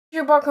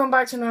YouTube, welcome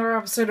back to another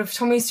episode of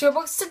Tommy's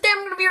Toolbox. Today I'm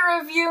going to be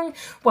reviewing,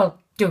 well,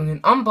 doing an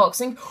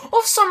unboxing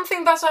of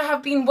something that I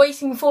have been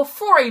waiting for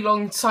a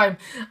long time.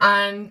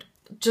 And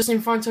just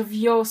in front of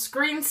your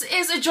screens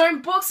is a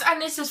giant box,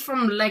 and this is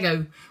from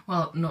Lego.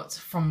 Well, not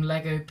from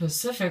Lego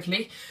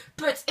specifically,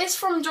 but it's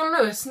from John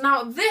Lewis.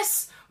 Now,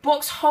 this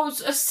box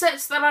holds a set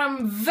that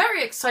I'm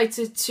very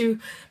excited to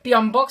be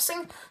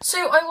unboxing,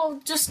 so I will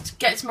just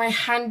get my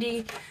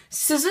handy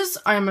scissors.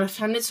 I am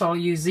left-handed, so I'll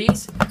use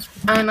these.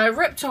 And I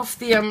ripped off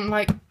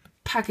the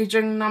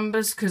packaging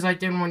numbers because I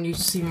didn't want you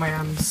to see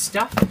my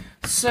stuff.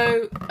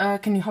 So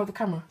can you hold the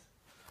camera?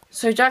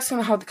 So Jack's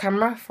gonna hold the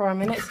camera for a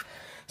minute.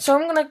 So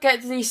I'm gonna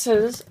get these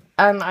scissors,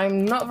 and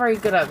I'm not very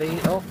good at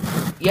these. Oh,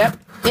 yep,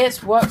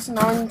 it works.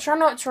 Now I'm trying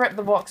not to rip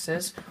the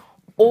boxes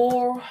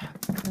or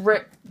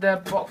rip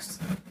the box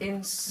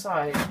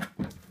inside.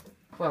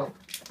 Well,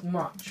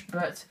 much,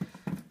 but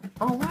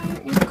oh, why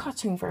aren't you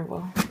cutting very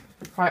well?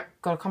 Right,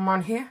 gotta come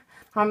around here.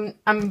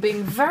 I'm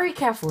being very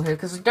careful here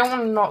because I don't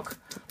want to knock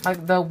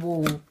like the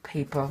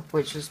wallpaper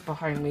which is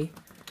behind me.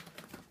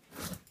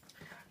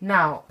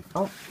 Now,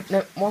 oh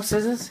no, more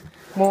scissors,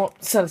 more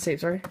sellotape,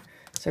 sorry.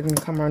 So I'm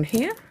gonna come around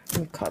here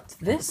and cut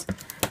this.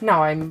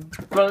 Now I'm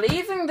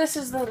believing this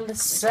is the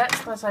set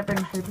that I've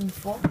been hoping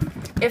for.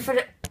 If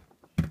it,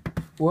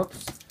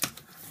 whoops.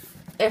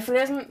 If it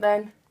isn't,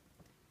 then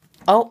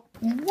oh,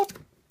 what?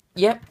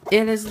 Yep,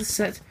 it is the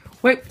set.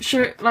 Wait,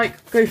 should it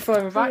go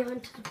further back?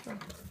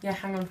 Yeah,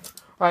 hang on.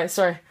 Right,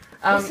 sorry.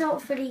 It's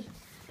not fully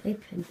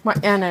open.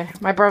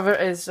 My brother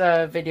is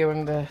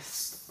videoing the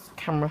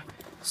camera,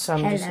 so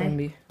I'm just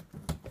gonna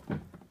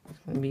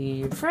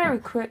be very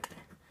quick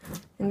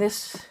in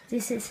this.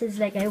 This is his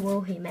Lego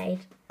wall he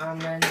made.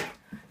 And then,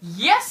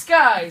 yes,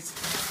 guys,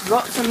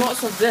 lots and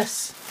lots of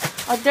this.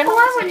 I don't know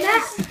what it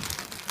is.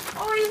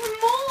 Oh, even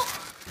more!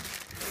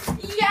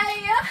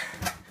 Yeah.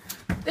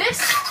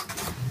 This,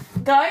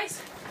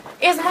 guys,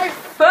 is my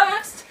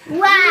first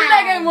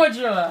Lego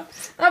modular.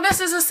 Now this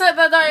is a set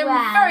that I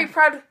am very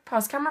proud.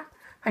 Pause camera.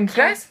 Thank you,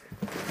 guys.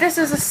 This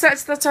is a set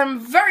that I'm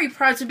very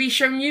proud to be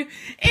showing you.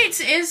 It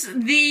is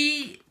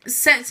the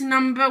set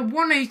number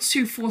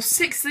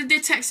 10246, the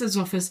Detective's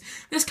Office.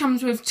 This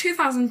comes with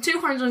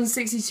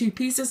 2,262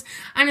 pieces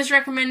and is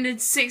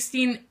recommended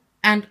 16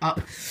 and up.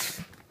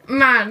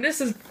 Man,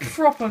 this is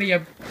properly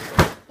a...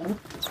 Can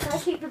I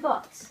keep the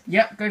box?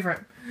 Yep, go for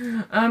it.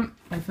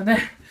 Over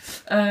there.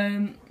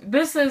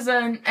 This is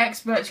an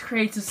expert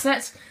creator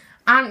set,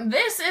 and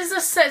this is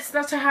a set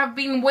that I have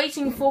been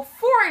waiting for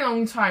a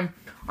long time.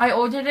 I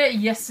ordered it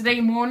yesterday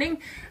morning,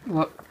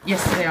 well,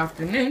 yesterday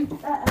afternoon.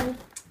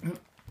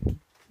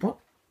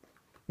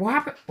 What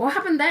happened? What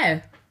happened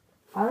there?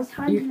 I was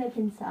trying to look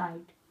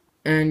inside.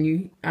 And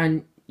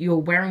you're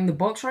wearing the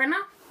box right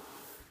now?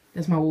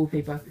 There's my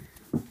wallpaper.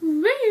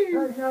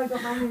 Oh, no, I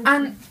got my hands.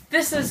 And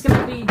this is going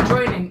to be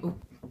joining. Oh,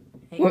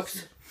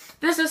 whoops.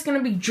 This is going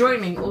to be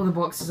joining all the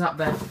boxes up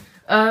there.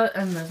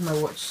 And there's my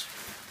watch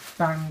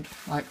band,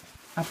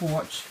 Apple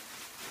Watch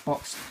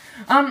box.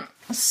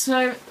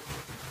 So,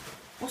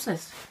 what's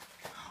this?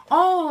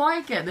 Oh,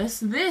 I get this.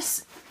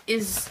 This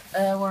is,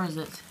 where is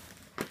it?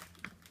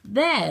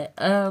 There.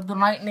 The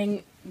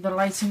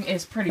lighting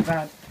is pretty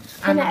bad.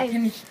 And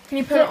can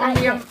you put it on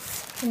the,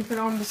 can you put it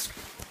on the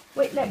screen?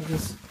 Wait, look.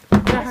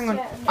 Yeah, hang on.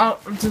 I'll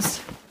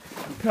just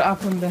put it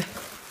up on the...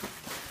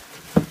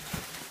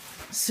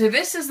 So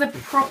this is the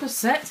proper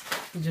set.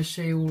 I'll just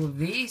show you all of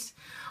these.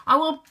 I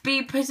will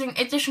be putting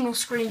additional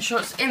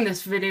screenshots in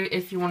this video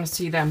if you want to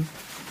see them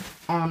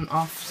on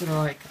after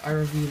I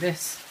review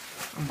this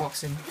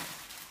unboxing.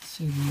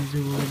 So these are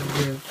all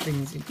the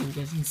things you can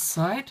get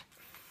inside.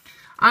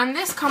 And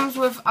this comes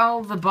with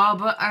Al the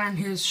Barber and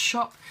his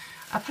shop,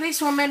 a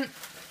policewoman,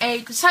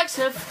 a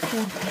detective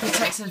called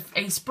Detective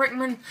Ace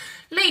Brickman,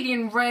 Lady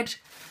in Red,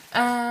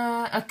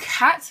 a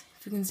cat,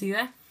 if you can see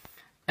there,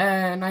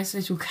 a nice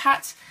little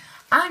cat,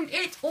 and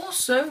it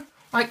also,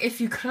 if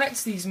you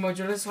collect these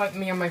modulars like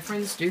me and my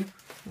friends do,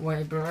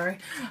 way blurry,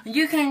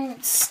 you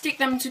can stick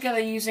them together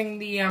using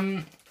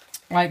the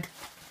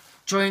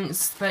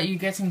joints that you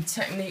get in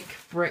Technique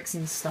bricks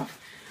and stuff,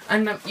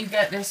 and you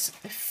get this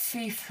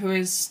thief who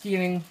is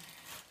stealing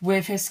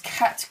with his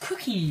cat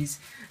cookies.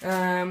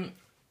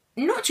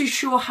 Not too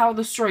sure how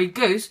the story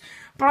goes,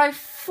 but I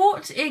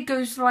thought it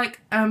goes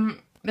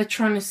they're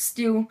trying to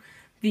steal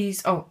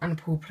these. Oh, and a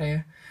pool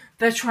player.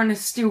 They're trying to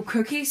steal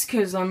cookies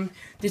because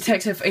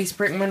Detective Ace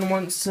Brickman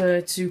wants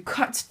to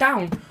cut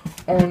down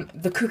on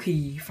the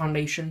cookie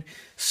foundation.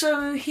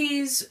 So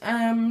he's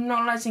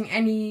not letting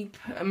any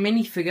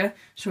minifigure,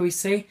 shall we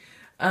say,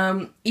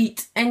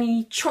 eat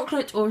any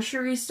chocolate or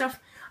sugary stuff.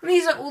 And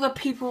these are all the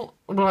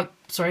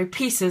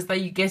pieces that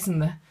you get in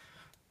there.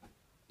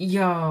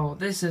 Yo,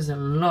 this is a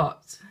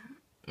lot.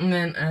 And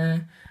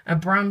then a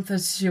brown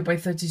 32 by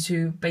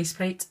 32 base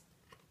plate.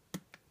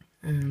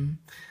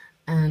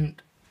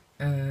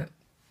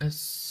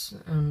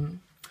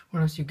 What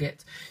else you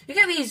get? You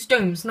get these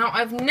domes. Now,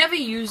 I've never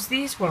used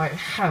these. Well, I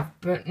have,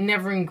 but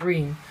never in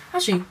green.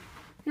 Actually,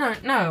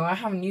 No, I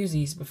haven't used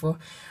these before.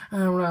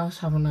 What else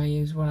haven't I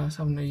used? I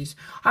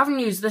haven't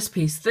used this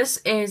piece. This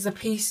is a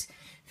piece,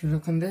 if you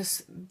look on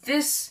this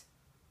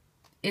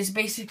is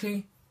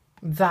basically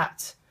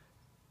that.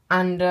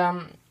 And,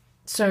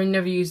 so I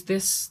never used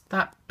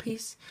that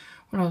piece.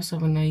 What else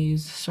haven't I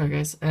used? Sorry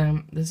guys,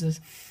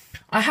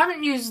 I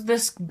haven't used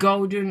this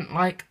golden,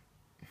 like,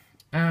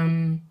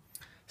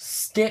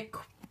 stick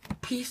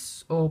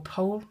piece or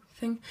pole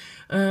thing,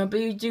 but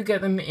you do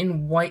get them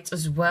in white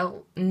as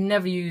well.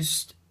 Never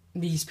used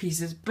these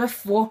pieces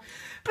before,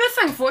 but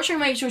thanks for watching.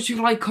 Make sure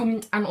to like,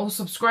 comment and or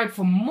subscribe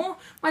for more.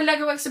 My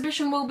Lego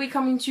exhibition will be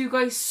coming to you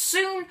guys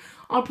soon.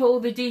 I'll put all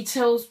the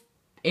details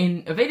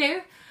in a video,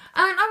 and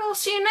I will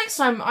see you next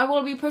time. I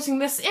will be putting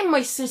this in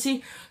my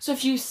city, so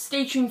if you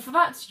stay tuned for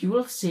that, you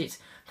will see it.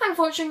 Thanks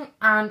for watching,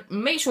 and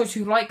make sure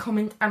to like,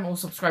 comment and or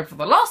subscribe for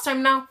the last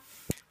time now.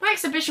 My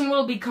exhibition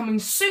will be coming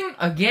soon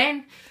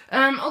again.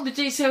 All the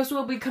details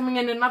will be coming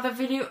in another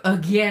video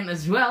again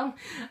as well.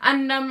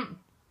 And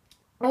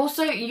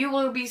also you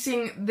will be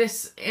seeing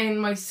this in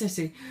my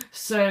city.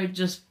 So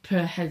just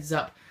per heads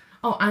up.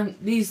 Oh, and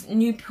these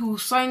new pool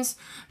signs.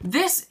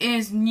 This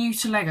is new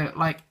to Lego.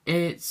 Like,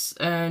 it's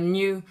a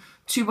new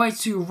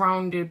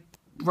 2x2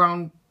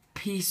 round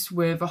piece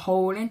with a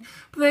hole in.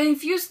 But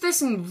they've used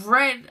this in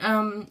red,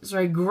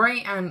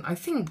 grey and I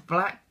think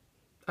black.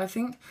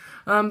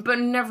 But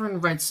never in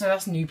red, so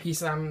that's a new piece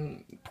that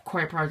I'm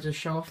quite proud to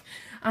show off.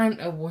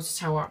 And a water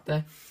tower up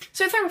there.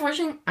 So thanks for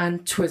watching,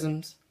 and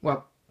twisms.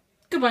 Well,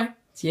 goodbye.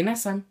 See you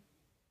next time.